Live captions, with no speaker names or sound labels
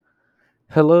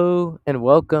Hello and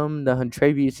welcome to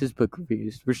Huntravius's Book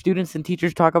Reviews, where students and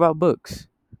teachers talk about books.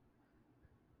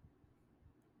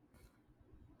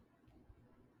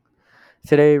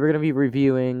 Today we're going to be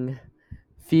reviewing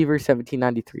Fever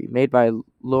 1793, made by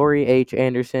Laurie H.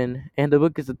 Anderson, and the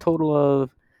book is a total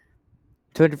of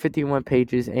 251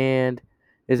 pages and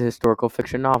is a historical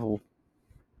fiction novel.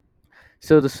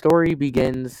 So the story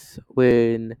begins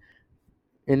in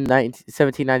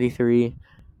 1793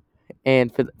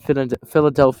 in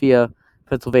Philadelphia,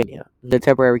 Pennsylvania, the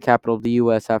temporary capital of the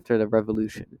U.S. after the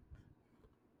Revolution.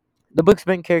 The book's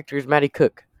main character is Maddie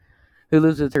Cook, who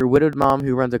lives with her widowed mom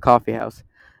who runs a coffee house.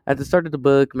 At the start of the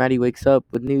book, Maddie wakes up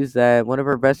with news that one of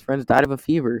her best friends died of a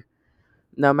fever.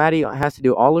 Now, Maddie has to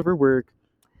do all of her work,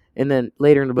 and then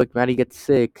later in the book, Maddie gets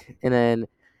sick and then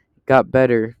got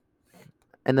better,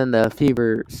 and then the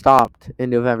fever stopped in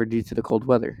November due to the cold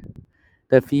weather.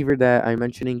 The fever that I'm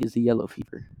mentioning is the yellow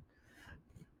fever.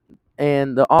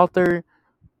 And the author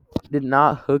did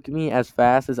not hook me as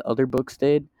fast as other books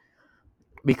did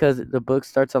because the book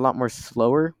starts a lot more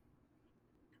slower.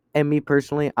 And me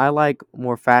personally, I like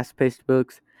more fast paced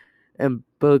books and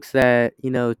books that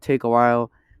take a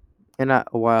while, and not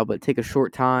a while but take a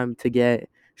short time to get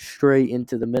straight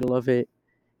into the middle of it,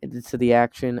 into the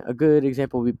action. A good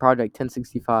example would be Project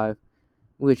 1065,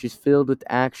 which is filled with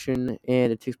action,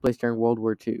 and it takes place during World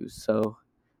War II, so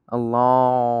a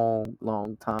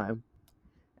long time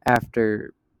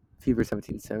after Fever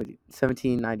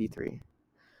 1793.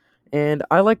 And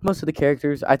I like most of the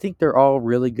characters. I think they're all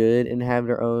really good and have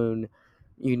their own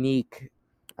unique,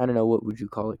 I don't know, what would you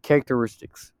call it,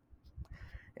 characteristics.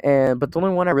 But the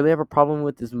only one I really have a problem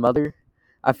with is Mother.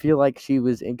 I feel like she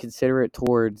was inconsiderate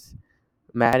towards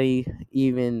Maddie,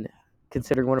 even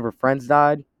considering one of her friends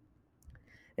died.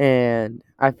 And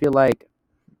I feel like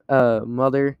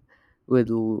Mother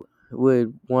would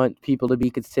want people to be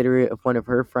considerate if one of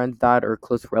her friends died or a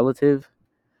close relative.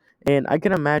 And I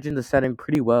can imagine the setting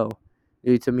pretty well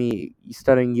due to me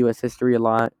studying U.S. history a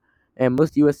lot. And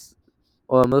most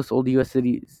old U.S.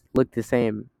 cities look the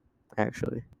same,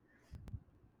 actually.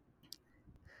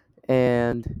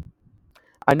 And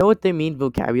I know what they mean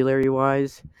vocabulary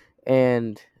wise,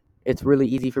 and it's really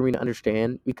easy for me to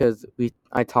understand because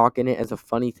I talk in it as a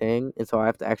funny thing, and so I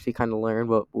have to actually kind of learn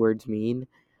what words mean.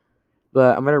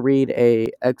 But I'm gonna read a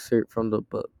excerpt from the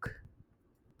book.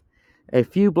 A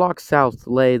few blocks south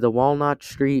lay the Walnut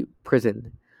Street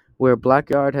Prison, where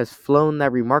Blackyard has flown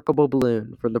that remarkable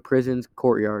balloon from the prison's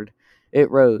courtyard. It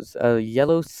rose, a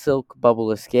yellow silk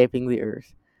bubble escaping the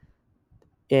earth,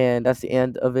 and that's the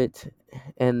end of it.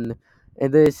 And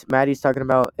in this, Maddie's talking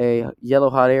about a yellow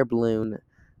hot air balloon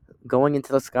going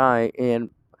into the sky, and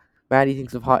Maddie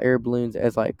thinks of hot air balloons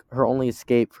as like her only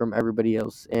escape from everybody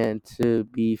else and to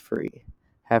be free,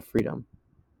 have freedom.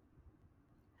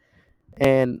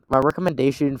 And my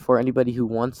recommendation for anybody who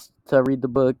wants to read the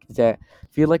book is that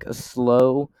if you like a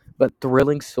slow but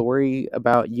thrilling story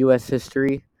about U.S.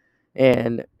 history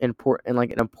and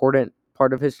like an important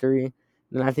part of history,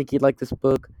 then I think you'd like this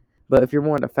book. But if you're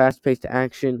more into fast-paced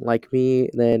action like me,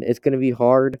 then it's gonna be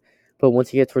hard. But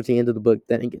once you get towards the end of the book,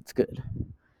 then it gets good.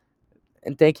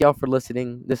 And thank y'all for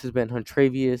listening. This has been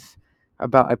Huntravius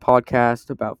about a podcast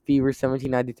about Fever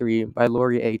 1793 by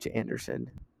Laurie H.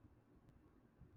 Anderson.